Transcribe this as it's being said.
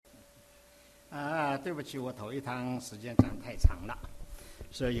对不起，我头一堂时间讲太长了，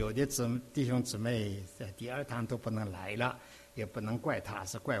所以有的弟兄姊妹在第二堂都不能来了，也不能怪他，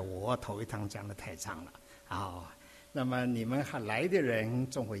是怪我头一堂讲的太长了。好，那么你们还来的人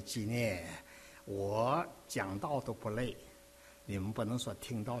总会纪念我讲道都不累，你们不能说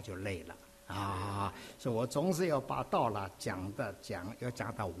听到就累了啊！所以我总是要把道了要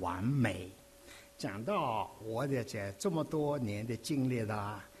讲到完美，讲到我的这么多年的经历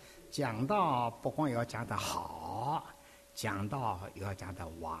了。讲到不光要讲得好，讲到要讲得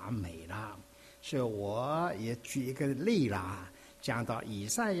完美了，所以我也举一个例啦。讲到以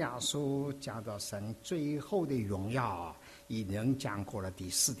赛亚书，讲到神最后的荣耀，已经讲过了第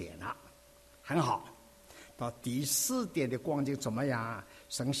4点了，很好。到第4点的光景怎么样？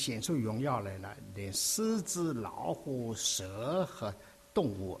神显出荣耀来了，连狮子、老虎、蛇和动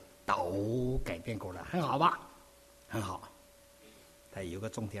物都改变过了，很好吧？很好。但有个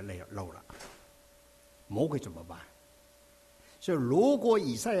重点漏了，魔鬼怎么办？所以如果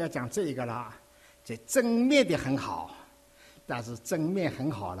以赛亚讲这个啦，这正面的很好，但是正面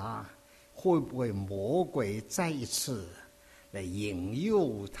很好啦，会不会魔鬼再一次来引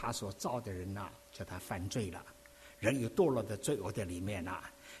诱他所造的人呐，叫他犯罪了？人有堕落的罪恶在里面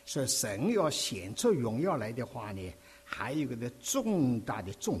啦，所以神要显出荣耀来的话呢，还有一个重大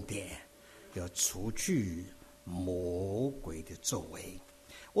的重点，要除去魔鬼的作为。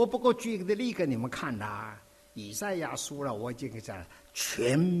我不过举一个例给你们看啦，以赛亚书了，我已经讲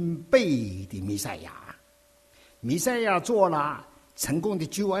全备的弥赛亚，弥赛亚做了成功的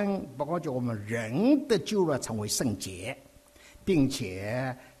救恩，包括叫我们人的救了成为圣洁，并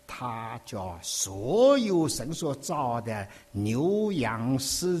且他叫所有神所造的牛羊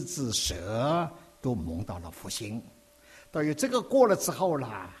狮子蛇都蒙到了复兴。到有这个过了之后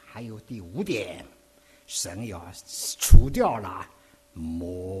啦，还有第5点，神要除掉了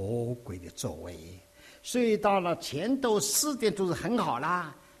魔鬼的作为。所以到了前头4点都是很好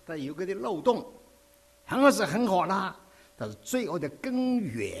啦，但有个的漏洞，很好啦，但是罪恶的根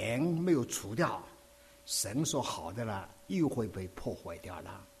源没有除掉，神说好的了又会被破坏掉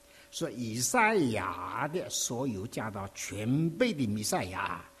了。所以以赛亚的所有讲到全备的弥赛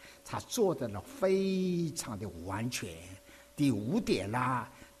亚，他做的了非常的完全。第5点啦，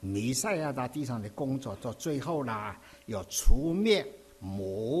弥赛亚在地上的工作到最后啦，要除灭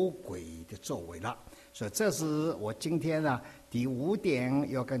魔鬼的作为了。所以这是我今天呢第5点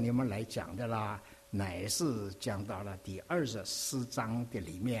要跟你们来讲的啦，乃是讲到了第24章的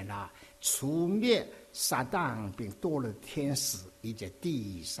里面啦，除灭撒旦并堕落的天使以及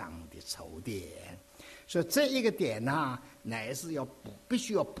地上的仇敌。所以这一个点呢，乃是必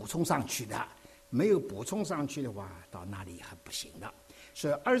须要补充上去的，没有补充上去的话，到那里还不行的。所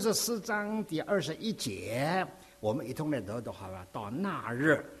以24章第21节，我们一同来读的话，到那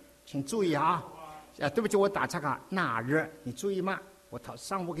日，请注意啊！对不起，我打岔啊，那日你注意吗？我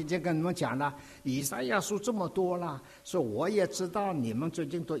上午已经跟你们讲了，以赛亚书这么多了，所以我也知道你们最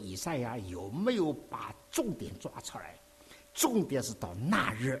近读以赛亚有没有把重点抓出来？重点是到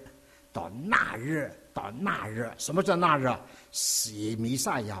那日，到那日，到那日。什么叫那日？是弥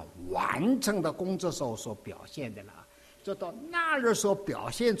赛亚完成的工作时候所表现的了。就到那日所表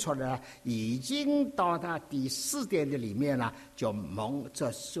现出来，已经到达第4点的里面了，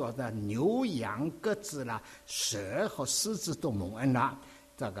这说的牛羊鸽子了，蛇和狮子都蒙恩了。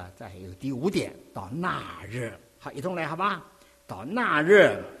这个再有第5点，到那日，好，一同来好吧？到那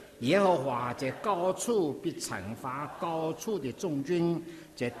日，耶和华在高处必惩罚高处的众军，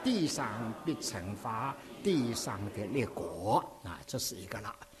在地上必惩罚地上的列国啊，这是一个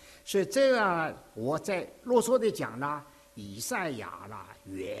了。所以这个我在啰嗦的讲了，以赛亚啦，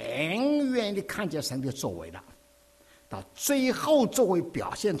远远的看见神的作为了，到最后作为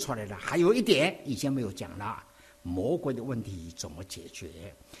表现出来了。还有一点以前没有讲了，魔鬼的问题怎么解决？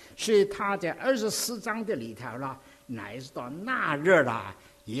所以他在24章的里头了，乃是到那日了，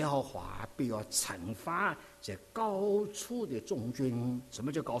耶和华必要惩罚这高处的众军。什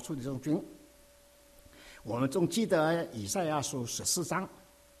么叫高处的众军？我们总记得以赛亚书14章。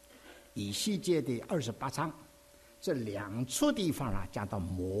以西结的28章，这2处地方啊，讲到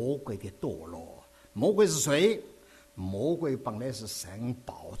魔鬼的堕落。魔鬼是谁？魔鬼本来是神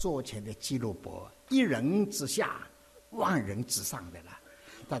宝座前的基路伯，一人之下，万人之上的了。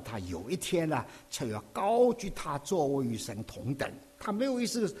但他有一天呢，却要高举他作为与神同等，他没有意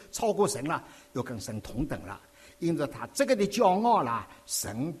思超过神了，又跟神同等了。因着他这个的骄傲了，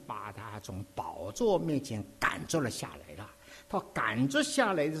神把他从宝座面前赶逐了下来了。他赶逐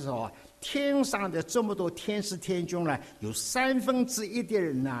下来的时候，天上的这么多天使天军呢，有1/3的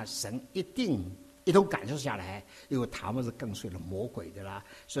人呢，神一定一同赶出下来，因为他们是跟随了魔鬼的啦。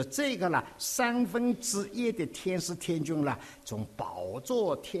所以这个呢1/3的天使天军呢，从宝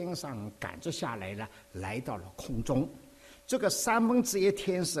座天上赶着下来了，来到了空中。这个1/3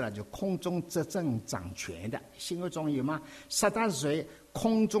天使呢，就空中执政掌权的。新约中有吗？撒旦是谁？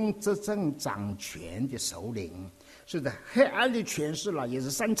空中执政掌权的首领。是的，黑暗的权势呢，也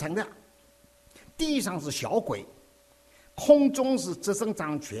是3层的。地上是小鬼，空中是执政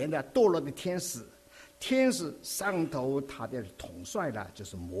掌权的堕落的天使。天使上头他的统帅了，就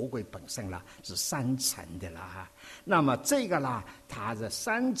是魔鬼本身了，是3层的啦。那么这个啦，他这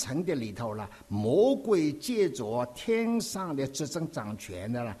3层的里头了，魔鬼借着天上的执政掌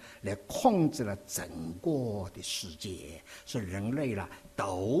权的了，来控制了整个的世界，是人类了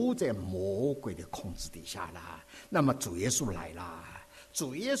都在魔鬼的控制底下啦。那么主耶稣来了。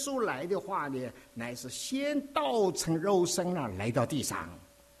主耶稣来的话呢，乃是先道成肉身了，来到地上，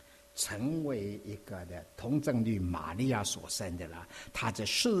成为一个的童贞女玛利亚所生的了。他在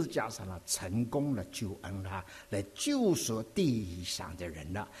十字架上了，成功了救恩了，来救赎地上的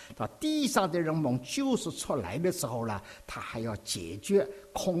人了。到地上的人们救赎出来的时候了，他还要解决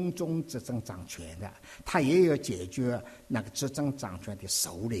空中执政掌权的，他也要解决那个执政掌权的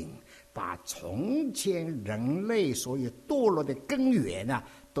首领，把从前人类所有堕落的根源呢，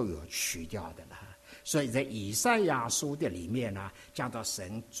都要去掉的了。所以在以赛亚书的里面呢，讲到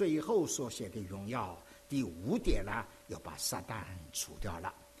神最后所写的荣耀，第5点呢，要把撒旦除掉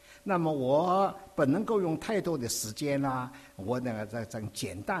了。那么我不能够用太多的时间啦，我那个在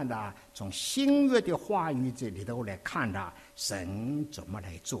简单的从新约的话语这里头来看的，神怎么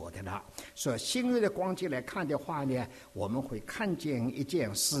来做的了。所以新约的光景来看的话呢，我们会看见一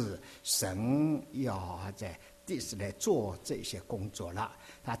件事，神要在地是来做这些工作了。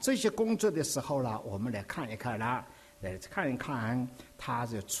他这些工作的时候呢，我们来看一看啦，来看一看他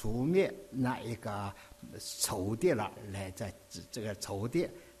是除灭那一个仇敌了，来在这个仇敌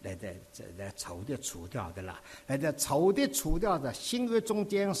来仇敌除掉的了，来在仇敌除掉的。新约中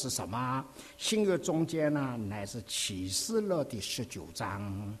间是什么？新约中间呢，乃是启示录的19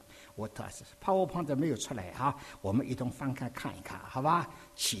章。我PowerPoint没有出来哈，我们一同翻开看一看，好吧？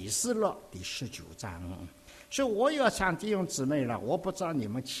启示录第19章。所以我要向弟兄姊妹了，我不知道你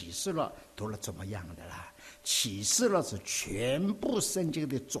们启示录读了怎么样的啦。启示录是全部圣经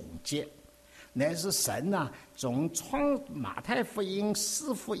的总结，乃是神呐，从马太福音、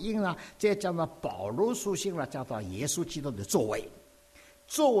4福音啊，再讲到保罗书信了，讲到耶稣基督的作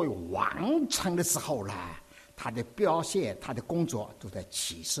为完成的时候啦，他的表现，他的工作都在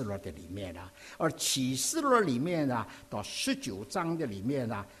启示录的里面了。而启示录里面呢，到19章的里面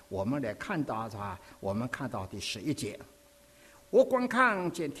呢，我们来看到啥？我们看到第11节，我观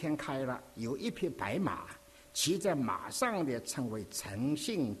看见天开了，有一匹白马，骑在马上的称为诚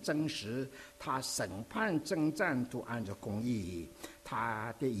信真实，他审判征战都按照公义，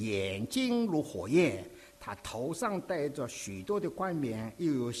他的眼睛如火焰，他头上戴着许多的冠冕，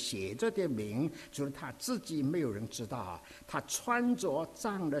又有写着的名，就是他自己没有人知道。他穿着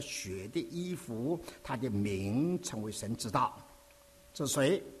沾了血的衣服，他的名成为神知道。这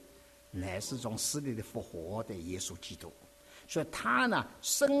谁？乃是从死里的复活的耶稣基督。所以他呢，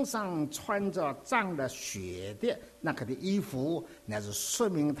身上穿着沾了血的那个的衣服，乃是说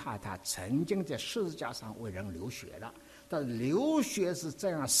明他曾经在十字架上为人流血了。但流血是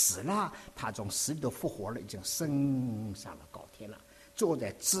这样死了，他从死里头复活了，已经升上了高天了，坐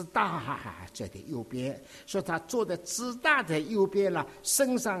在至大者的右边。所以他坐在至大的右边了，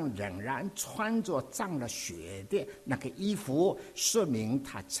身上仍然穿着沾了血的那个衣服，说明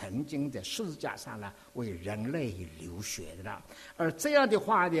他曾经在十字架上了为人类流血的了。而这样的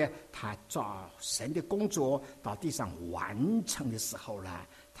话呢，他照神的工作到地上完成的时候呢，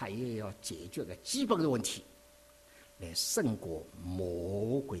他也要解决个基本的问题，来胜过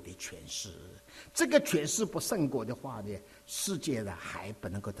魔鬼的权势。这个权势不胜过的话呢，世界呢还不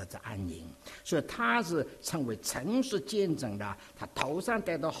能够得到安宁。所以他是称为诚实见证的，他头上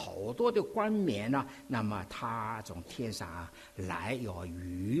戴着好多的冠冕呢，那么他从天上来要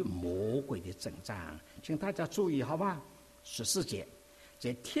与魔鬼的征战。请大家注意好吧，14节，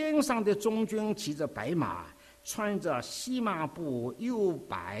在天上的中军骑着白马，穿着细麻布，又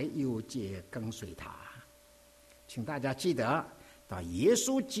白又洁，跟随他。请大家记得，到耶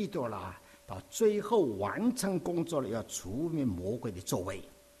稣基督了，到最后完成工作了，要除灭魔鬼的作为。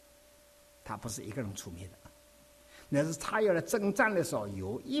他不是一个人除灭的，那是他要来征战的时候，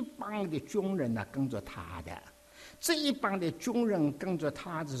有一帮的军人呢跟着他的。这一帮的军人跟着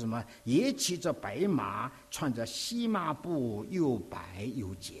他是什么？也骑着白马，穿着细麻布，又白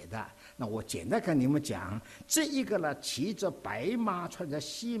又洁的。那我简单跟你们讲，这一个呢，骑着白马，穿着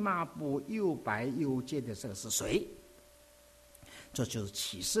细麻布，又白又洁的，这个是谁？这就是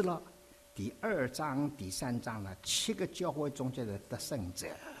启示了第2章、第3章了7个教会中间的得胜者，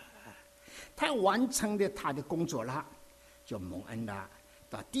他完成了他的工作了，就蒙恩了。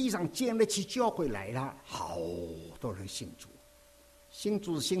到地上建立起教会来了，好多人信主，信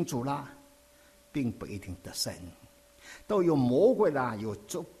主了，并不一定得胜，都有魔鬼啦，有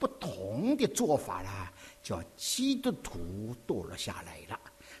做不同的做法啦，叫基督徒堕落下来了。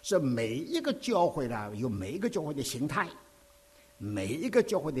所以每一个教会啦，有每一个教会的形态，每一个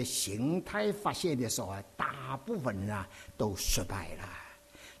教会的形态发现的时候啊，大部分人啊都失败了。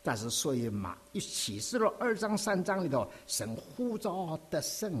但是所以嘛，启示录2章3章里头，神呼召得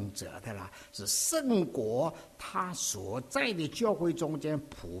胜者的啦，是胜过他所在的教会中间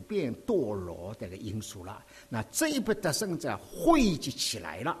普遍堕落的因素了。那这一批得胜者汇集起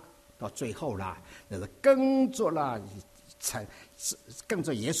来了，到最后啦，那是跟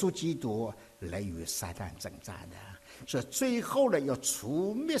着耶稣基督来与撒旦征战的。所以最后呢，要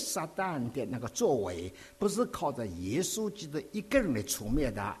除灭撒旦的那个作为，不是靠着耶稣基督一个人来除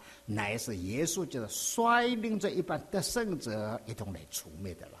灭的，乃是耶稣基督率领着一帮得胜者一同来除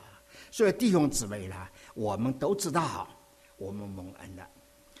灭的了。所以弟兄姊妹啦，我们都知道我们蒙恩了，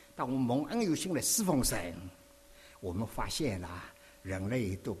当我们蒙恩有心来侍奉神，我们发现啦，人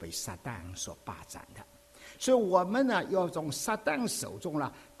类都被撒旦所霸占的。所以我们呢，要从撒旦手中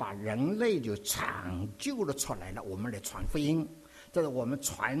呢，把人类就抢救了出来了。我们来传福音，这是我们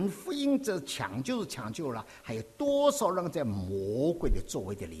传福音，这抢救了。还有多少人在魔鬼的作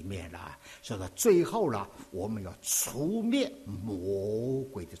为的里面了？所以说最后了，我们要除灭魔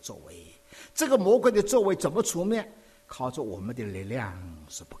鬼的作为。这个魔鬼的作为怎么除灭？靠着我们的力量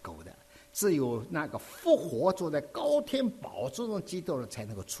是不够的，只有那个复活坐在高天宝座上基督才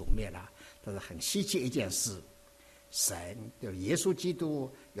能够除灭了。这是很稀奇一件事，神的耶稣基督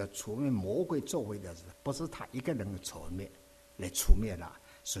要除灭魔鬼作为的，不是他一个人除灭了，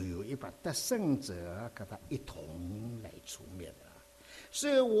是有一帮得胜者跟他一同来除灭的。所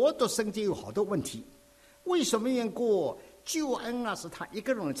以我读圣经有好多问题，为什么缘故救恩啊是他一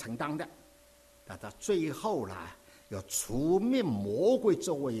个人承担的？但他最后啦，要除灭魔鬼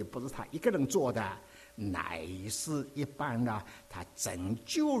作为，也不是他一个人做的。乃是一般呢，他拯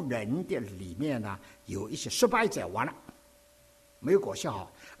救人的里面呢，有一些失败者，完了没有果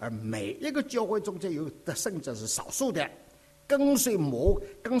效，而每一个教会中间有得胜者是少数的，跟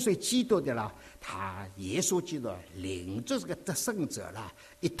随基督的啦，他耶稣基督领着这个得胜者啦，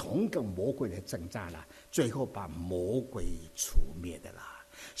一同跟魔鬼来征战了，最后把魔鬼除灭的啦。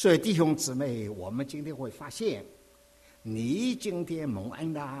所以弟兄姊妹，我们今天会发现，你今天蒙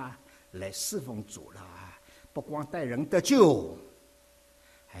恩啦，来侍奉主了，不光带人得救，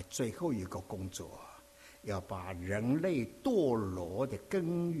还最后一个工作，要把人类堕落的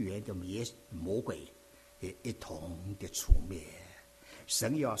根源的魔鬼也一同的除灭。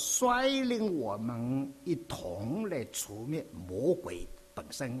神要率领我们一同来除灭魔鬼本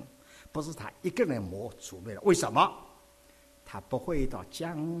身，不是他一个人除灭了。为什么？他不会到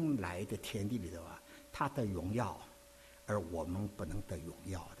将来的天地里头啊，他得荣耀，而我们不能得荣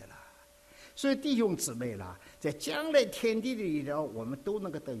耀的啦。所以弟兄姊妹啦，在将来天地里头，我们都能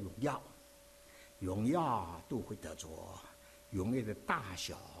够得荣耀，荣耀都会得着，荣耀的大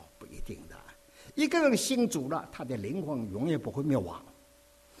小不一定的。一个人信主了，他的灵魂永远不会灭亡；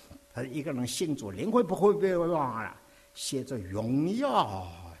他一个人信主，灵魂不会灭亡了，写着荣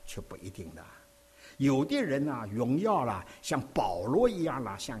耀却不一定的。有的人啊，荣耀啦，像保罗一样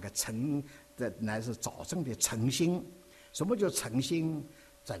啦，像个乃是早晨的晨星。什么叫晨星？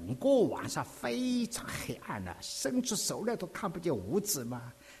整个晚上非常黑暗了，伸出手来都看不见五指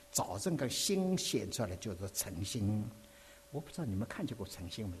嘛。早晨个星显出来叫做晨星。我不知道你们看见过晨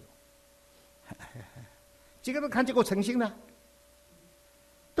星没有？几个人看见过晨星呢？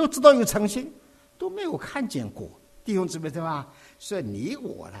都知道有晨星，都没有看见过。弟兄姊妹对吧？所以你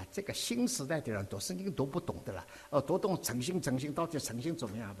我呢，这个新时代的人读圣经都不懂的了。读懂晨星到底晨星怎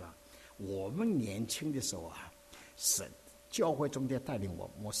么样吧？我们年轻的时候啊，是教会中间带领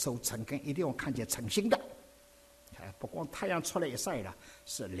我守晨更一定要看见晨星的。不光太阳出来一晒了，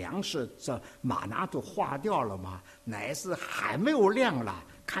是粮食这玛拿都化掉了嘛，乃是还没有亮了，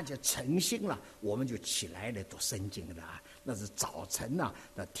看见晨星了，我们就起来读圣经了。那是早晨啊，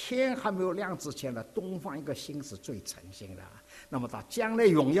那天还没有亮之前呢，东方一个星是最晨星的。那么到将来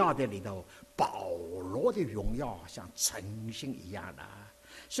荣耀的里头，保罗的荣耀像晨星一样的。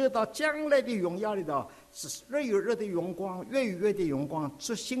所以到将来的荣耀里头，是日有日的荣光，月有月的荣光，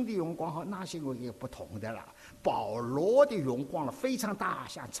这新的荣光和那些荣光不同的了。保罗的荣光了非常大，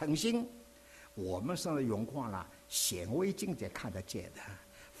像晨星；我们身上的荣光了，显微镜才看得见的，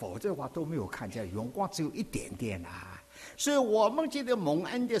否则的话都没有看见，荣光只有一点点啦。所以我们记得蒙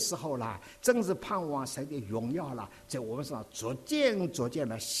恩的时候啦，正是盼望神的荣耀啦，在我们身上逐渐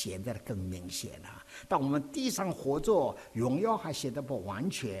的显得更明显了。当我们地上活着，荣耀还显得不完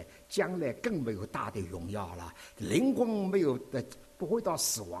全，将来更没有大的荣耀了。灵魂没有的，不会到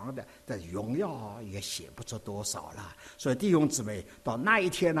死亡的荣耀也显不出多少了。所以弟兄姊妹，到那一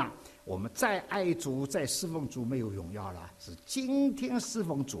天呢，我们再爱主再侍奉主没有荣耀了，是今天侍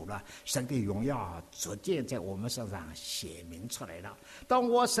奉主了，神的荣耀逐渐在我们身上显明出来了。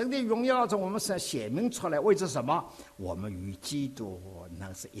当神的荣耀从我们身上显明出来，为着什么？我们与基督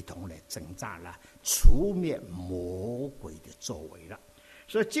能是一同来征战了，除灭魔鬼的作为了。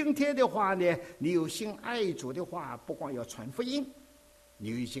所以今天的话呢，你有心爱主的话，不光要传福音，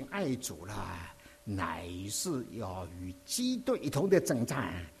你有心爱主了，乃是要与基督一同的征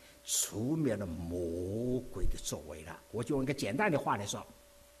战，除灭了魔鬼的作为了。我就用一个简单的话来说，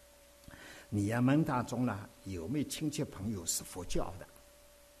你们当中呢，有没有亲戚朋友是佛教的？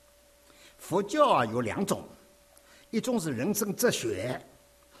佛教有两种，一种是人生哲学，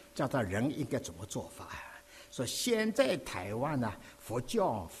叫他人应该怎么做法。说现在台湾呢，佛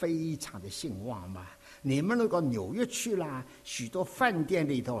教非常的兴旺嘛。你们如果纽约去了，许多饭店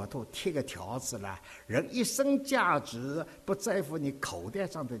里头都贴个条子了，人一生价值不在乎你口袋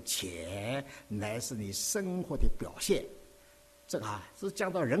上的钱，乃是你生活的表现。这个是讲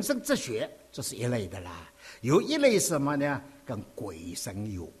到人生哲学，这是一类的啦。有一类什么呢？跟鬼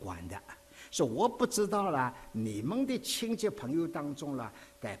神有关的。所以我不知道了，你们的亲戚朋友当中了，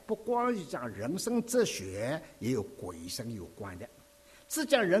但不光是讲人生哲学，也有鬼神有关的。只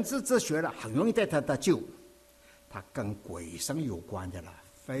讲人生哲学了，很容易带他得救，他跟鬼神有关的了，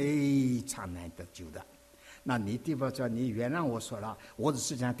非常难得救的。那你地方说，你原谅我说了，我只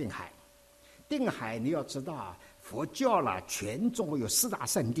是讲定海。定海你要知道，佛教了，全中国有4大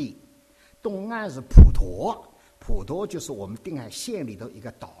圣地，东岸是普陀，普陀就是我们定海县里头一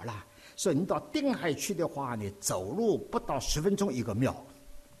个岛啦。所以你到定海去的话，你走路不到10分钟一个庙。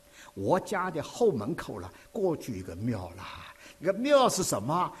我家的后门口了，过去一个庙啦。一个庙是什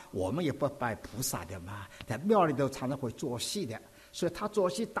么？我们也不拜菩萨的嘛，在庙里头常常会做戏的。所以他做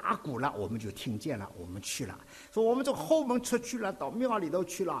戏打鼓了，我们就听见了，我们去了。所以我们从后门出去了，到庙里头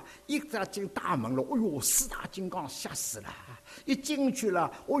去了，一进大门了，哎呦，4大金刚吓死了！一进去了，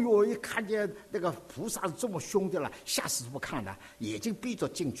哎呦，一看见那个菩萨是这么凶的了，吓死不看了，眼睛闭着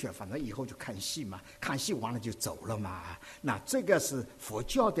进去了，反正以后就看戏嘛，看戏完了就走了嘛。那这个是佛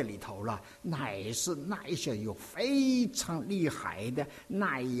教的里头了，乃是那一些有非常厉害的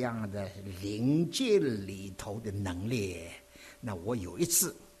那样的灵界里头的能力。那我有一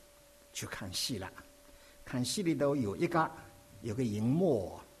次去看戏了，看戏里头有个荧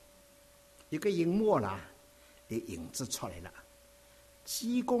幕，一个荧幕啦，的影子出来了，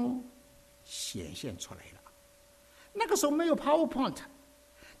济公显现出来了。那个时候没有 PowerPoint，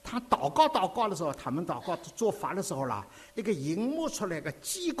 他祷告的时候，他们祷告做法的时候啦，一个荧幕出来，个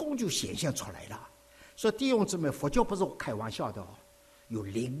济公就显现出来了。所以弟兄姊妹，佛教不是开玩笑的哦，有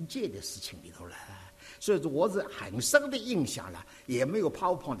灵界的事情里头了。所以说我是很深的印象了，也没有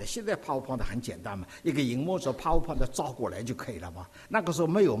PowerPoint。现在 PowerPoint 很简单嘛，一个荧幕说 PowerPoint 照过来就可以了嘛。那个时候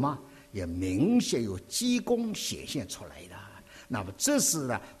没有吗？也明显有济公显现出来的。那么这是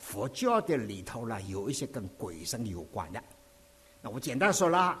呢，佛教的里头呢，有一些跟鬼神有关的。那我简单说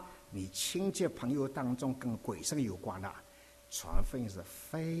了，你亲戚朋友当中跟鬼神有关的，传福音是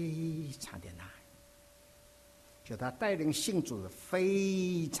非常的难，就他带领信主是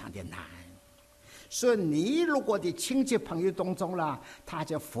非常的难。所以你如果的亲戚朋友当中啦，他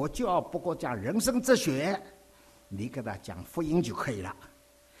讲佛教不过讲人生哲学，你给他讲福音就可以了。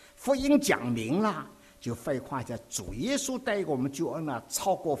福音讲明了，就废话讲主耶稣带给我们救恩了，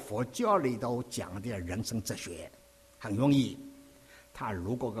超过佛教里头讲的人生哲学，很容易。他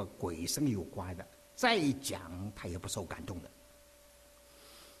如果跟鬼神有关的，再讲他也不受感动的。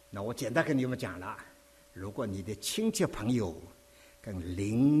那我简单跟你们讲了，如果你的亲戚朋友跟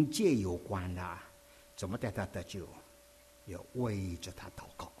灵界有关的，怎么带他得救？要为着他祷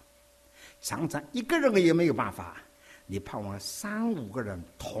告。常常一个人也没有办法，你盼望3、5个人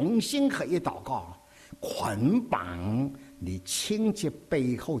同心合一祷告，捆绑你亲戚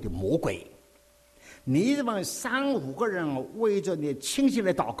背后的魔鬼。你们3、5个人为着你亲戚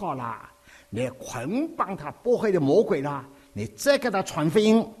来祷告啦，你捆绑他背后的魔鬼啦，你再给他传福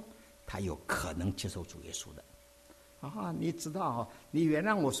音，他有可能接受主耶稣的。你知道，你原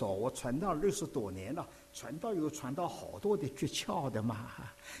谅我说，我传道60多年了，传道有传到好多的诀窍的嘛，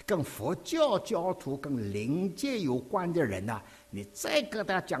跟佛教教徒、跟灵界有关的人你再跟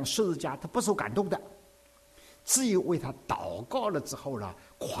他讲十字架，他不受感动的。只有为他祷告了之后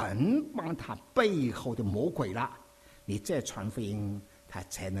捆绑他背后的魔鬼了，你再传福音，他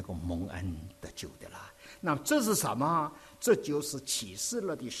才能够蒙恩得救的啦。那这是什么？这就是启示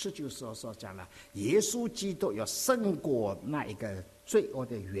录第19章所讲了，耶稣基督要胜过那一个罪恶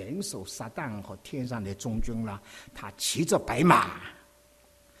的元首撒旦和天上的众军了。他骑着白马，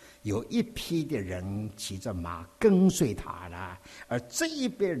有一批的人骑着马跟随他了，而这一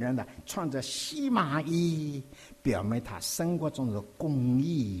批人穿着细麻衣，表明他生活中的公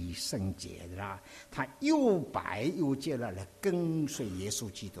义圣洁的啦。他又白又洁了，来跟随耶稣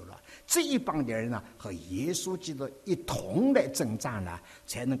基督了。这一帮的人和耶稣基督一同来征战了，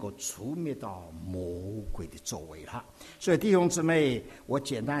才能够除灭到魔鬼的作为了。所以弟兄姊妹，我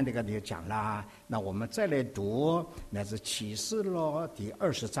简单的跟你讲啦，那我们再来读，那是启示录第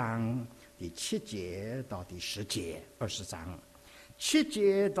20章第7节到第10节，20章7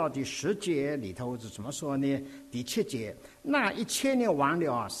节到第10节里头是怎么说呢？第7节，那1000年完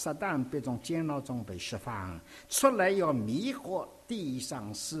了，撒旦必从监牢中被释放出来，要迷惑地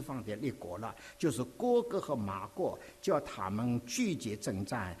上释放的列国了，就是哥哥和马各，叫他们聚集征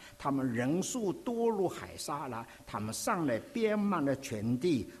战，他们人数多如海沙了，他们上来遍满了全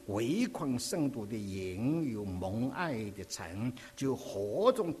地，围困圣徒的营，有蒙爱的城，就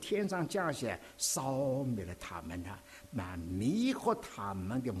火从天上降下，烧灭了他们了。那迷惑他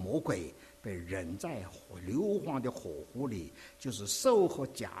们的魔鬼被扔在硫磺的火湖里，就是兽和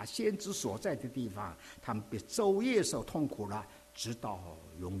假先知所在的地方，他们被昼夜受痛苦了，直到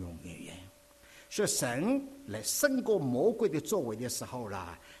永永远远。所以神来胜过魔鬼的作为的时候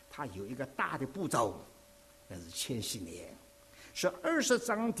他有一个大的步骤，那是千禧年。是20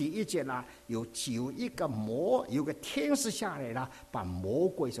章第1节有一个天使下来了，把魔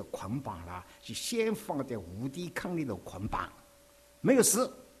鬼是捆绑了，就先放在无底坑里头捆绑，没有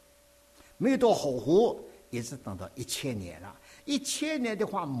死，没有到火湖，一直等到1000年了。1000年的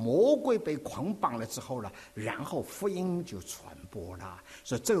话，魔鬼被捆绑了之后然后福音就传播了。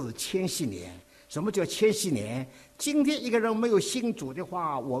所以这是千禧年。什么叫千禧年？今天一个人没有信主的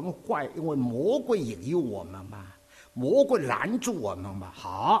话，我们怪因为魔鬼引诱我们嘛，魔鬼拦住我们嘛。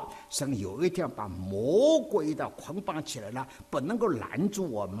好，神有一天把魔鬼的捆绑起来了，不能够拦住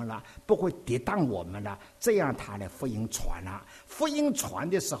我们了，不会抵挡我们了，这样他的福音传了。福音传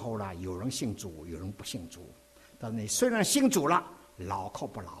的时候有人信主，有人不信主。但是你虽然信主了，牢靠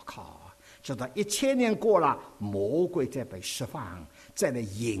不牢靠？直到1000年过了，魔鬼再被释放，再来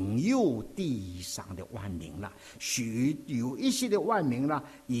引诱地上的万民了。有一些的万民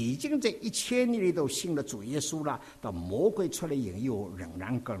已经在1000年里头信了主耶稣了，到魔鬼出来引诱，仍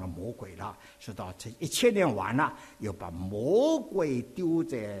然跟了魔鬼了。直到这1000年完了，又把魔鬼丢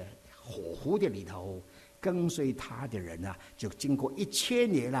在火湖的里头。跟随他的人就经过1000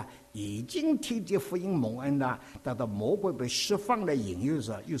年了，已经听见福音蒙恩了，等到魔鬼被释放了引诱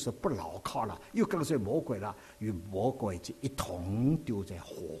时，又是不牢靠了，又跟随魔鬼了，与魔鬼就一同丢在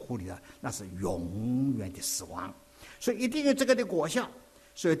火湖里了，那是永远的死亡。所以一定有这个的果效。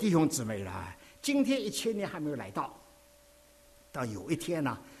所以弟兄姊妹今天1000年还没有来到，到有一天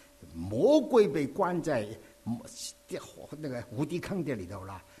魔鬼被关在那个无底坑的里头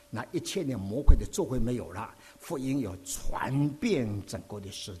了，那1000年魔鬼的作为没有了，福音要传遍整个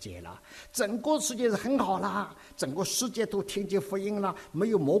的世界了。整个世界是很好啦，整个世界都听见福音了，没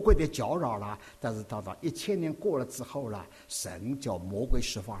有魔鬼的搅扰了。但是到1000年过了之后了，神叫魔鬼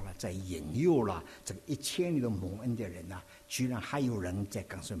释放了，在引诱了这个1000年的蒙恩的人居然还有人在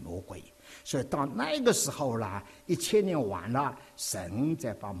跟随魔鬼。所以到那个时候1000年完了，神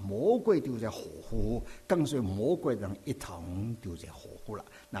再把魔鬼丢在火湖，跟随魔鬼的人一同丢在火湖了。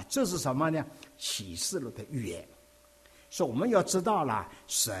那这是什么呢？启示录的预言。所以我们要知道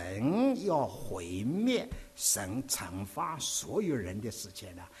神要毁灭，神惩罚所有人的时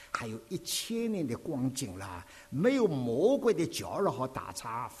间还有1000年的光景没有魔鬼的搅扰和打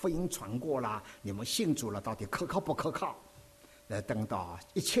岔，福音传过了，你们信主了，到底可靠不可靠？等到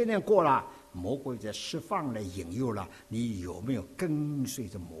1000年过了，魔鬼在释放了引诱了，你有没有跟随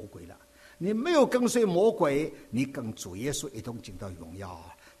着魔鬼了？你没有跟随魔鬼，你跟主耶稣一同进到荣耀。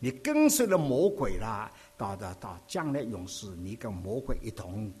你跟随了魔鬼了，到将来永世，你跟魔鬼一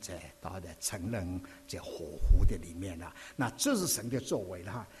同到沉沦在火湖的里面了。那这是神的作为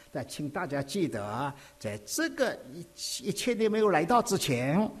了。但请大家记得，在这个1000年没有来到之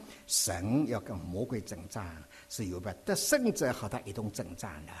前，神要跟魔鬼征战，是有把得胜者和他一同征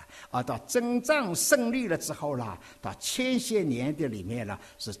战了。而到征战胜利了之后啦，到千禧年的里面了，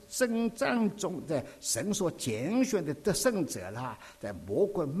是征战中的神所拣选的得胜者啦，在魔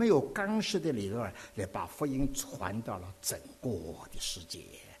鬼没有干涉的里头，来把福音传到了整个的世界。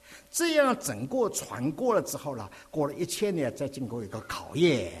这样整个传过了之后了，过了1000年，再经过一个考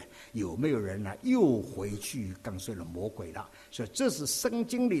验，有没有人呢又回去跟随了魔鬼了？所以这是圣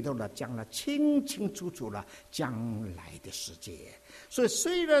经里头呢讲了清清楚楚了将来的世界。所以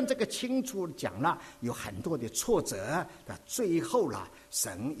虽然这个清楚讲了有很多的挫折，但最后了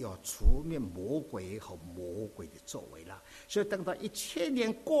神要除灭魔鬼和魔鬼的作为了。所以等到1000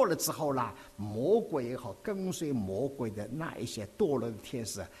年过了之后啦，魔鬼和跟随魔鬼的那一些堕落的天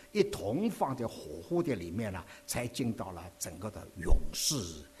使一同放在火湖的里面了，才进到了整个的永世，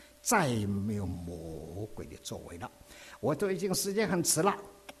再没有魔鬼的作为了。我都已经时间很迟了，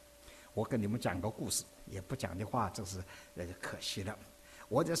我跟你们讲个故事，也不讲的话这是可惜了。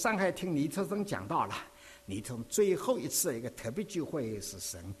我在上海听尼特森讲到了，尼特森最后一次一个特别聚会是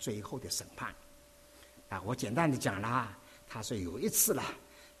神最后的审判啊。我简单的讲了，他说有一次了，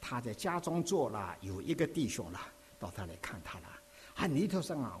他在家中坐了，有一个弟兄了到他来看他了。啊，尼特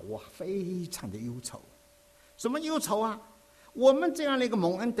森啊，我非常的忧愁。什么忧愁啊？我们这样的一个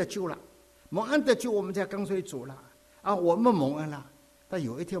蒙恩得救了，蒙恩得救，我们才跟随主了啊，我们蒙恩了。但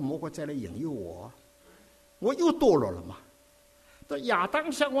有一天魔鬼再来引诱我，我又堕落了嘛。到亚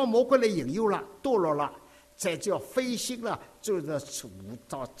当向我魔鬼来引诱了，堕落了，再叫飞行了，就是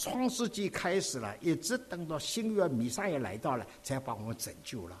到创世纪开始了，一直等到新约弥赛亚来到了，才把我们拯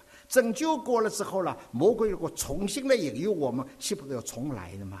救了。拯救过了之后了，魔鬼如果重新来引诱我们，岂不是要重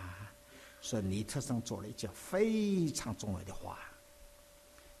来的吗？所以尼特森做了一件非常重要的话，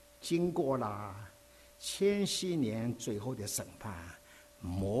经过了千禧年最后的审判，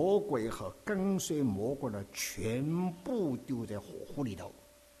魔鬼和跟随魔鬼的全部丢在火湖里头，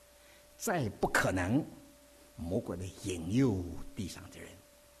再不可能魔鬼的引诱地上的人。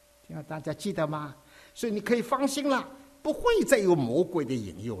这样大家记得吗？所以你可以放心了，不会再有魔鬼的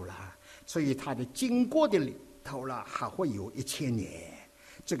引诱了。所以他的经过的里头了，还会有1000年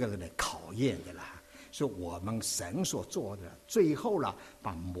这个来考验的啦。是我们神所做的，最后了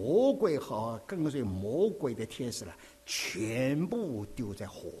把魔鬼和跟随魔鬼的天使了全部丢在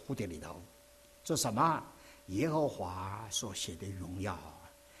火湖的里头。这什么？耶和华所写的荣耀，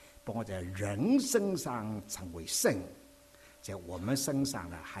包括在人身上成为圣，在我们身上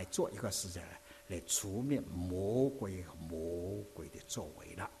呢还做一个事情来除灭魔鬼和魔鬼的作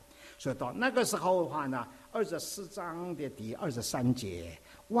为了。所以到那个时候的话呢，24章的第23节，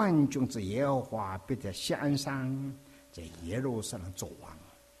万军之耶和华必在锡安山，在耶路撒冷作王，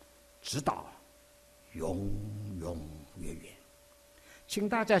直到永永远远。请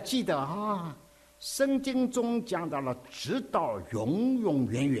大家记得啊，圣经中讲到了直到永永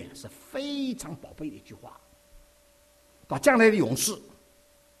远远，是非常宝贝的一句话。到将来的永世，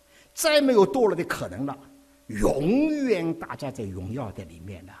再没有堕落的可能了，永远大家在荣耀的里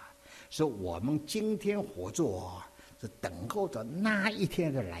面了。所以我们今天活着是等候着那一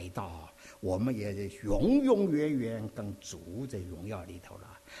天的来到，我们也是永永远远跟主在荣耀里头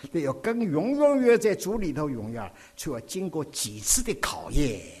了。对，要跟永永远在主里头荣耀，就要经过几次的考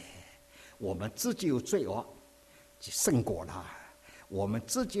验。我们自己有罪恶，就胜过了；我们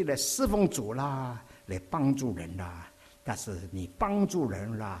自己来侍奉主啦，来帮助人啦。但是你帮助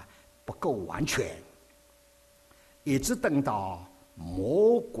人啦不够完全，一直等到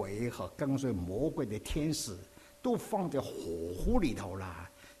魔鬼和跟随魔鬼的天使都放在火湖里头了，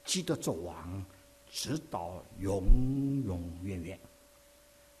基督做王，直到永永远远。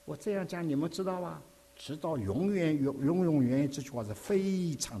我这样讲你们知道吗？直到永远永永远远这句话是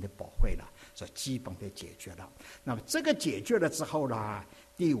非常的宝贵了，是基本的解决了。那么这个解决了之后呢，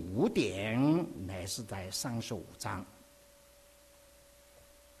第5点乃是在35章。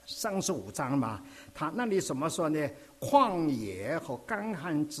35章嘛，他那里怎么说呢？旷野和干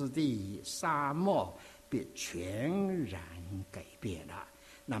旱之地、沙漠必全然改变了。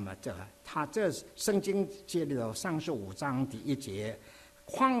那么他这圣经节里头35章第1节，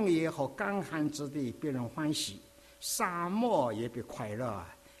旷野和干旱之地必人欢喜，沙漠也必快乐，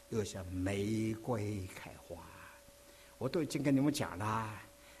又像玫瑰开花。我都已经跟你们讲了，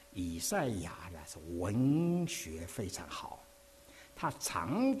以赛亚呢是文学非常好。他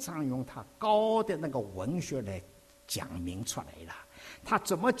常常用他高的那个文学来讲明出来了。他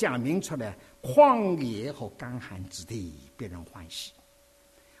怎么讲明出来？旷野和干旱之地必人欢喜。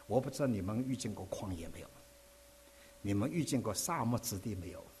我不知道你们遇见过旷野没有？你们遇见过沙漠之地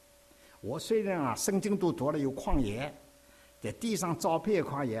没有？我虽然圣经都读了有旷野，在地上造片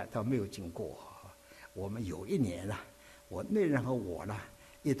旷野都没有经过。我们有一年啊，我内人和我呢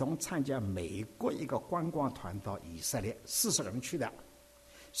一同参加美国一个观光团到以色列，40个人去的。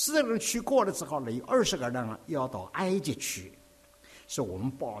40个人去过了之后呢，有20个人要到埃及去，所以我们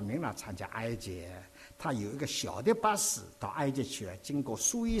报名了参加埃及。他有一个小的巴士到埃及去了，经过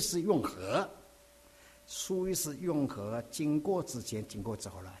苏伊士运河。苏伊士运河经过之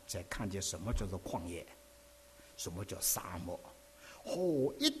后呢，才看见什么叫做旷野，什么叫沙漠。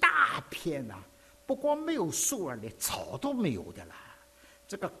一大片啊，不光没有树啊，连草都没有的啦。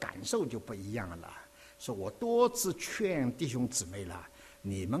这个感受就不一样了。所以我多次劝弟兄姊妹啦，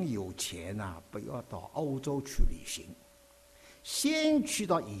你们有钱啊，不要到欧洲去旅行，先去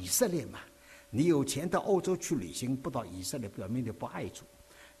到以色列嘛。你有钱到欧洲去旅行，不到以色列，表明你不爱主。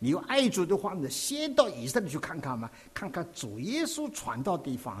你有爱主的话呢，先到以色列去看看嘛，看看主耶稣传到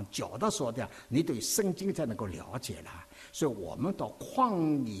地方，教导说的，你对圣经才能够了解了。所以我们到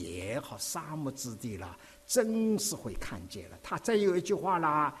旷野和沙漠之地了，真是会看见了。他再有一句话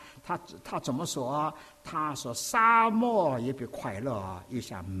啦，他怎么说？他说沙漠也比快乐，又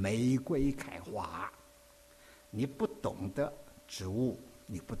像玫瑰开花。你不懂得植物，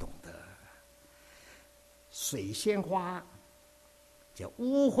你不懂得水仙花。在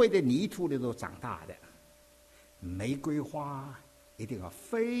污秽的泥土里头长大的玫瑰花，一定要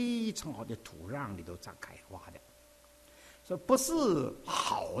非常好的土壤里头长开花的。所以不是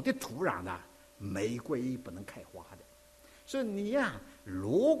好的土壤呢，玫瑰不能开花的。所以你呀，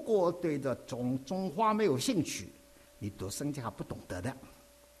如果对这种花没有兴趣，你读圣经还不懂得的。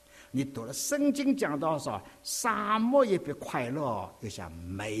你读了圣经讲到说，沙漠也比快乐，又像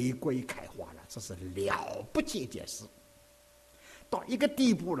玫瑰开花了，这是了不起一件事。到一个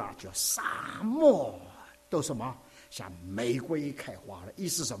地步了，叫沙漠都什么像玫瑰开花了，意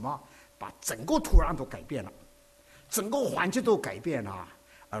思什么？把整个土壤都改变了，整个环境都改变了，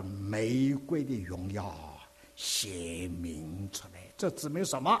而玫瑰的荣耀显明出来。这指明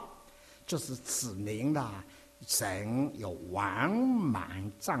什么？就是指明了神要完满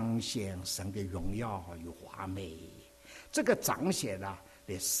彰显神的荣耀与华美。这个彰显了，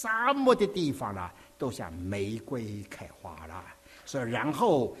连沙漠的地方呢，都像玫瑰开花了。所以，然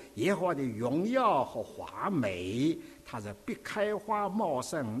后耶和华的荣耀和华美，它是必开花茂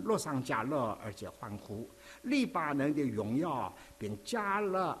盛，乐上加乐，而且欢呼。利巴嫩的荣耀，并加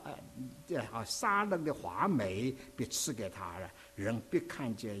了沙楞的华美，必赐给他了。人必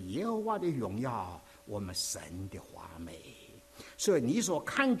看见耶和华的荣耀，我们神的华美。所以你所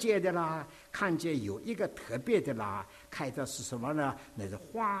看见的啦，看见有一个特别的啦，开的是什么呢？那是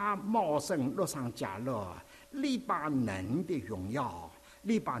花茂盛，乐上加乐。利巴嫩的荣耀，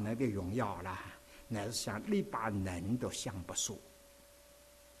利巴嫩的荣耀啦，那是像利巴嫩的香柏树。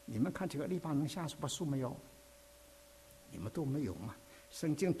你们看这个利巴嫩香柏树没有？你们都没有嘛？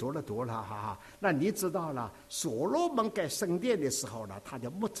圣经读了哈哈。那你知道了，所罗门盖圣殿的时候呢，他的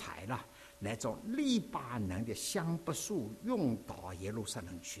木材了，那种利巴嫩的香柏树用到耶路撒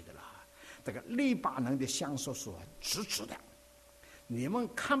冷去的了。这个利巴嫩的香柏树直直的，你们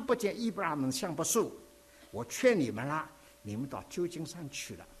看不见利巴嫩香柏树。我劝你们啦，你们到旧金山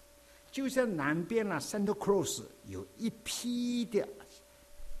去了，就在南边呢 ，Santa Cruz 有一批的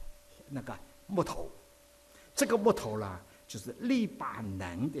那个木头，这个木头啦，就是利巴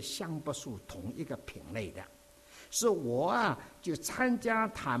嫩的香柏树同一个品类的。是我啊，就参加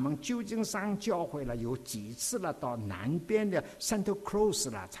他们旧金山教会了，有几次了，到南边的 Santa Cruz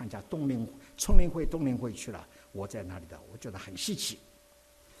了，参加冬令会去了。我在那里的，我觉得很稀奇。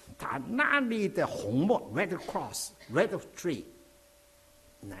他那里的红木 Red Cross Red Tree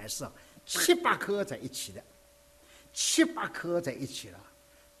乃是7、8棵在一起的，7、8棵在一起了，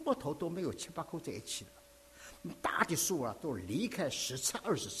木头都没有7、8棵在一起的，大的树啊都离开10尺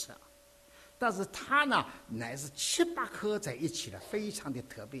20尺，但是它呢乃是7、8棵在一起的，非常的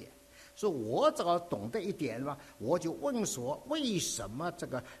特别。所以我只要懂得一点吧，我就问说，为什么这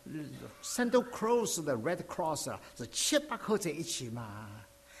个 Santa Cruz 的 Red Cross 啊是7、8棵在一起嘛？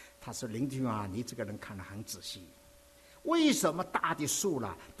他说：“林弟兄啊，你这个人看得很仔细。为什么大的树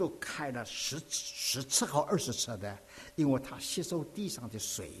啦都开了10尺和20尺的？因为它吸收地上的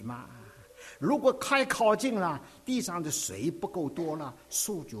水嘛。如果开靠近了，地上的水不够多了，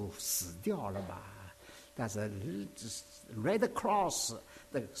树就死掉了嘛。但是 Red Cross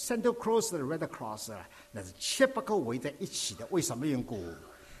的 Santa Cruz 的 Red Cross 啊，那是7、8棵围在一起的。为什么缘故？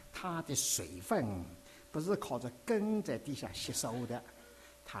它的水分不是靠着根在地下吸收的。”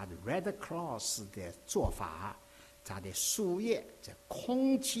它的 Red Cross 的做法，它的树叶在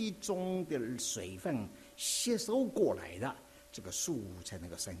空气中的水分吸收过来的，这个树才能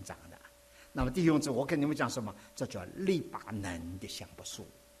够生长的。那么弟兄姊妹，我跟你们讲什么？这叫利巴嫩的香柏树。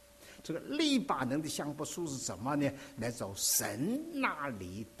这个利巴嫩的香柏树是什么呢？来走神那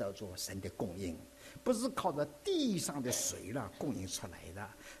里得着神的供应，不是靠着地上的水了供应出来的。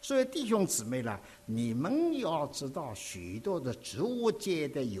所以弟兄姊妹了，你们要知道许多的植物界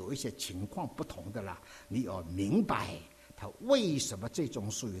的有一些情况不同的啦，你要明白它为什么这种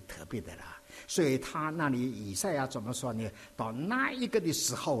树有特别的啦。所以他那里以赛亚怎么说呢？到那一个的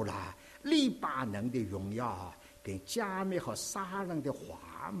时候啦，利巴嫩的荣耀跟迦密和沙楞的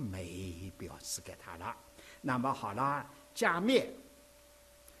华美表示给他了。那么好了，迦密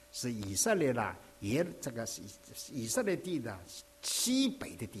是以色列了，也这个是以色列地的西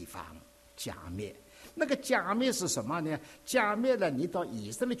北的地方。迦密那个迦密是什么呢？迦密呢，你到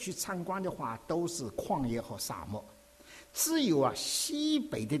以色列去参观的话，都是旷野和沙漠，只有西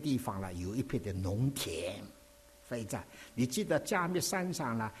北的地方了有一片的农田。非常，你记得迦密山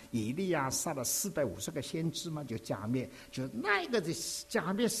上呢，以利亚杀了450个先知吗？就迦密，就那个的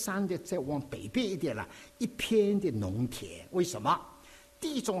迦密山的再往北边一点了，一片的农田。为什么？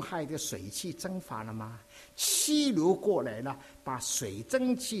地中海的水汽蒸发了吗？气流过来了，把水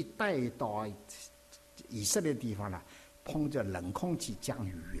蒸气带到以色列地方了，碰着冷空气降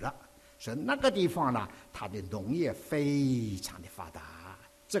雨了，所以那个地方呢，它的农业非常的发达。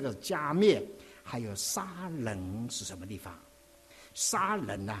这个迦密。还有沙冷是什么地方？沙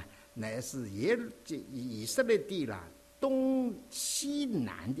冷呢，乃是以色列地了东西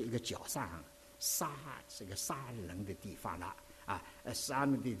南的一个角上这个沙冷的地方了啊，沙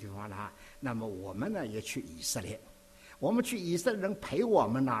冷的地方了。那么我们呢也去以色列，我们去以色列人陪我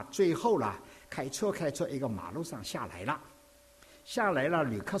们呢，最后了开车一个马路上下来了，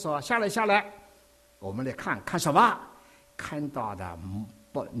旅客说下来，我们来看什么？看到的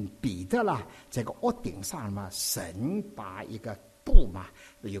彼得啦，这个屋顶上嘛，神把一个布嘛，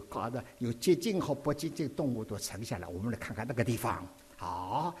有搞的有接近和不接近动物都盛下来，我们来看看那个地方。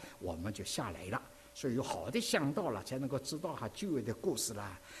好，我们就下来了。所以有好的向导了，才能够知道旧约的故事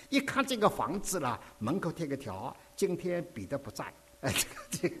啦。一看这个房子啦，门口贴个条，今天彼得不在。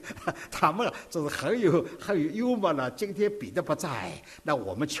他们就是很有幽默了。今天彼得不在，那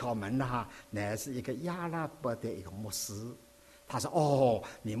我们敲门了，乃是一个阿拉伯的一个牧师。他说：“哦，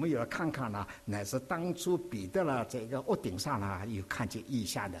你们也要看看了，乃是当初彼得了这个屋顶上了，有看见异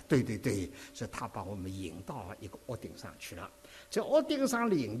象的。对，所以他把我们引到一个屋顶上去了。在屋顶上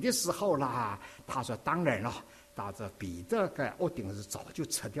领的时候啦，他说：当然了，到这彼得的屋顶是早就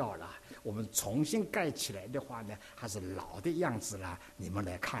拆掉了，我们重新盖起来的话呢，还是老的样子了。你们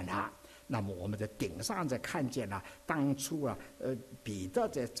来看啦。”那么我们在顶上再看见了，当初彼得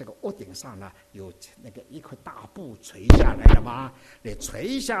在这个屋顶上呢，有那个一块大布垂下来了吗？那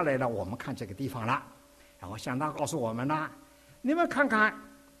垂下来了，我们看这个地方了。然后向导告诉我们了，你们看看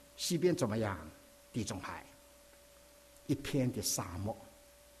西边怎么样？地中海一片的沙漠，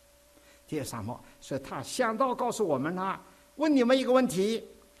所以他向导告诉我们了，问你们一个问题：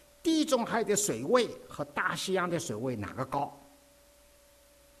地中海的水位和大西洋的水位哪个高？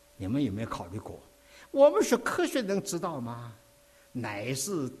你们有没有考虑过？我们学科学能知道吗？乃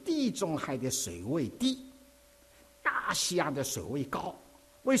是地中海的水位低，大西洋的水位高。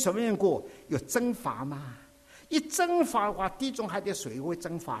为什么缘故？有蒸发吗？一蒸发的话，地中海的水位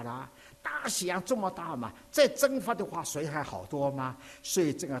蒸发了，大西洋这么大嘛，再蒸发的话，水还好多吗？所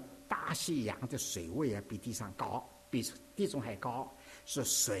以这个大西洋的水位比地上高，比地中海高，是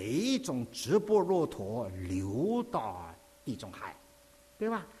水从直布罗陀流到地中海，对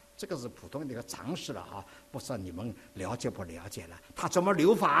吧？这个是普通的一个常识了哈，不知道你们了解不了解了？它怎么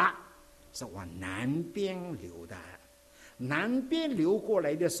流法？是往南边流的。南边流过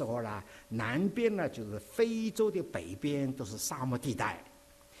来的时候呢，南边呢就是非洲的北边都是沙漠地带，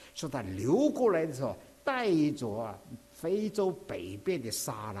所以它流过来的时候，带着非洲北边的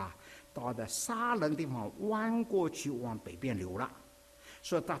沙啦，到的沙冷地方弯过去往北边流了，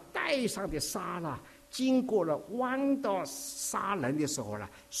所以它带上的沙啦。经过了弯到沙冷的时候呢，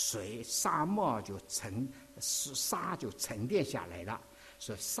沙漠就沙就沉淀下来了，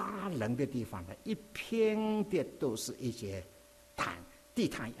所以沙冷的地方呢，一片的都是一些地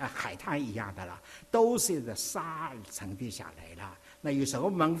毯海滩一样的了，都是的沙沉淀下来了。那有什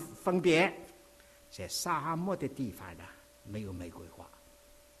么分别？在沙漠的地方呢，没有玫瑰花，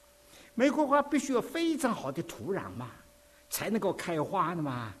玫瑰花必须有非常好的土壤嘛，才能够开花的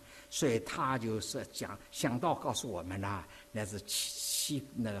嘛。所以他就是想到告诉我们啦，那是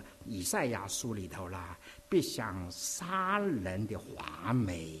那个以赛亚书里头啦，必像沙人的华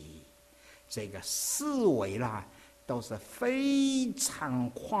美，这个四围啦都是非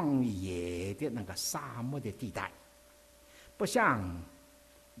常旷野的那个沙漠的地带，不像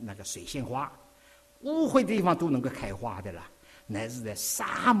那个水仙花，污秽的地方都能够开花的了，乃至在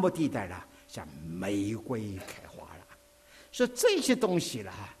沙漠地带了，像玫瑰开花了。所以这些东西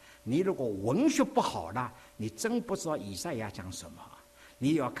了，你如果文学不好了，你真不知道以赛亚讲什么。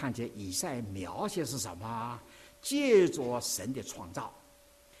你要看见以赛描写是什么，借着神的创造，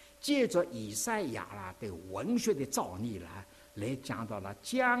借着以赛亚啦对文学的造诣啦，来讲到了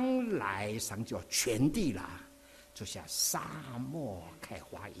将来神叫全地啦，就像沙漠开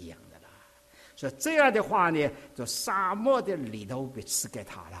花一样的啦。所以这样的话呢，就沙漠的里头被赐给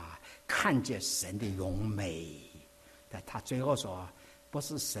他了，看见神的荣美。但他最后说，不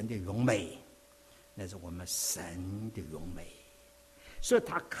是神的荣美，那是我们神的荣美。所以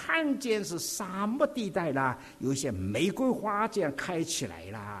他看见是沙漠地带啦，有一些玫瑰花这样开起来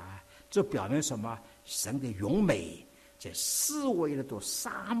啦，这表明什么？神的荣美在四围的都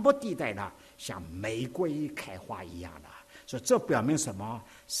沙漠地带啦，像玫瑰开花一样的。所以这表明什么？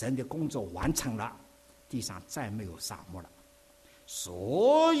神的工作完成了，地上再没有沙漠了，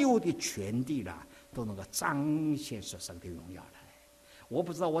所有的全地啦都能够彰显出神的荣耀来。我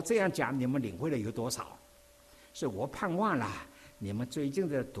不知道我这样讲你们领会了有多少，所以我盼望啦，你们最近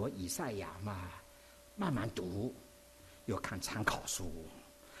在读以赛亚嘛，慢慢读，要看参考书，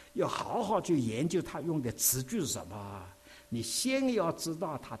要好好去研究他用的词句是什么。你先要知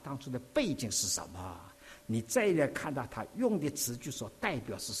道他当初的背景是什么，你再来看到他用的词句所代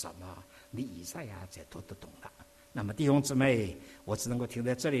表是什么，你以赛亚才读得懂了。那么弟兄姊妹，我只能够停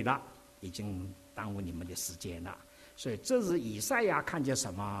在这里了，已经耽误你们的时间了。所以这是以赛亚看见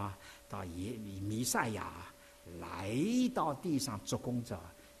什么？到弥赛亚来到地上做工者，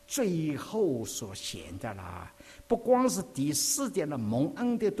最后所显的啦，不光是第4点的蒙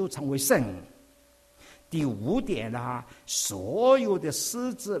恩的都成为圣，第5点啦，所有的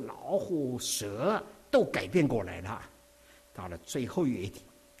狮子、老虎、蛇都改变过来了。到了最后一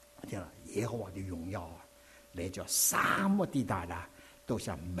点，耶和华的荣耀来叫沙漠地带啦，都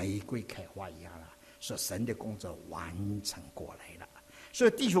像玫瑰开花一样了。说神的工作完成过来了。所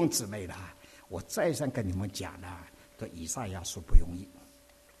以弟兄姊妹啦，我再三跟你们讲了，对以赛亚书不容易。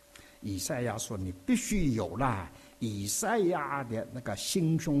以赛亚说你必须有了以赛亚的那个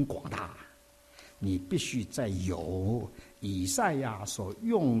心胸广大，你必须在有以赛亚所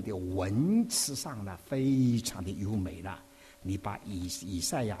用的文词上呢，非常的优美了，你把以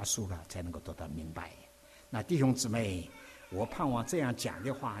赛亚书了才能够得到明白。那弟兄姊妹，我盼望这样讲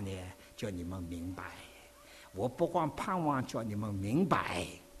的话呢，叫你们明白。我不光盼望叫你们明白，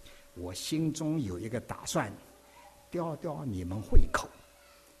我心中有一个打算，吊你们胃口。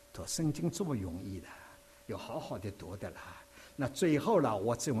读圣经这么容易的，要好好的读的啦。那最后了，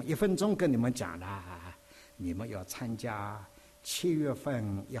我只用1分钟跟你们讲啦，你们要参加7月份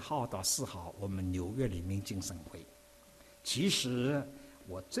1号到4号我们纽约黎明精神会。其实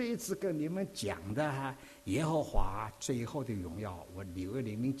我这一次跟你们讲的耶和华最后的荣耀，我纽约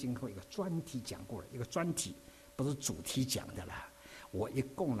黎明今后一个专题讲过了，一个专题不是主题讲的了。我一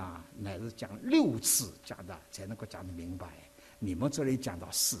共呢乃是讲6次讲的，才能够讲得明白。你们这里讲到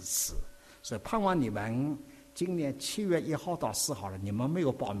4次，所以盼望你们今年7月1号到4号了，你们没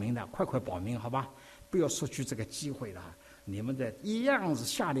有报名的，快报名好吧，不要失去这个机会了。你们的一样是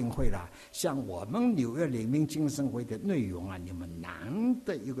夏令会了，像我们纽约黎明精神会的内容啊，你们难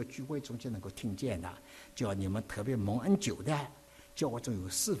得一个聚会中间能够听见的，叫你们特别蒙恩久的，叫我中有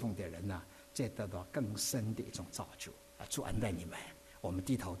侍奉的人呢，再得到更深的一种造就啊！主恩待你们，我们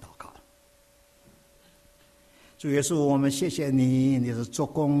低头祷告。主耶稣，我们谢谢你，你是做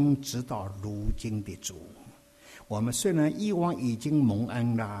工直到如今的主。我们虽然以往已经蒙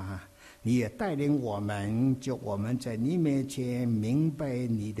恩了，你也带领我们，就我们在你面前明白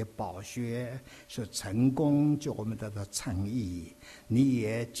你的宝血是成功，就我们得到称义。你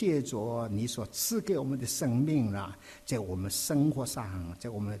也借着你所赐给我们的生命了，在我们生活上，在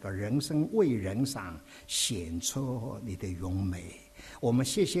我们的人生为人上显出你的荣美。我们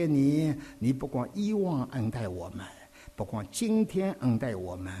谢谢你，你不光以往恩待我们，不光今天恩待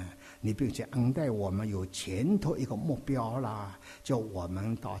我们，你并且恩待我们有前头一个目标啦，叫我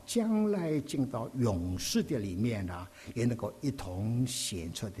们到将来进到永世的里面啦，也能够一同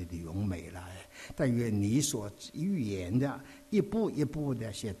显出你的荣美来。但愿你所预言的一步一步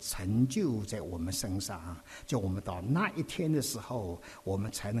的些成就在我们身上，叫我们到那一天的时候，我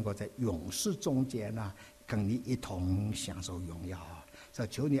们才能够在永世中间呢，跟你一同享受荣耀。所以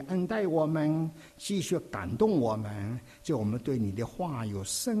求你恩待我们，继续感动我们，叫我们对你的话有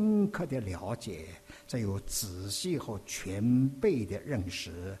深刻的了解，再有仔细和全备的认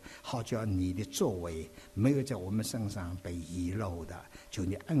识，好叫你的作为没有在我们身上被遗漏的。求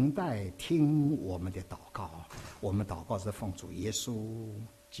你恩待听我们的祷告，我们祷告是奉主耶稣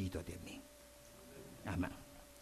基督的名。阿门。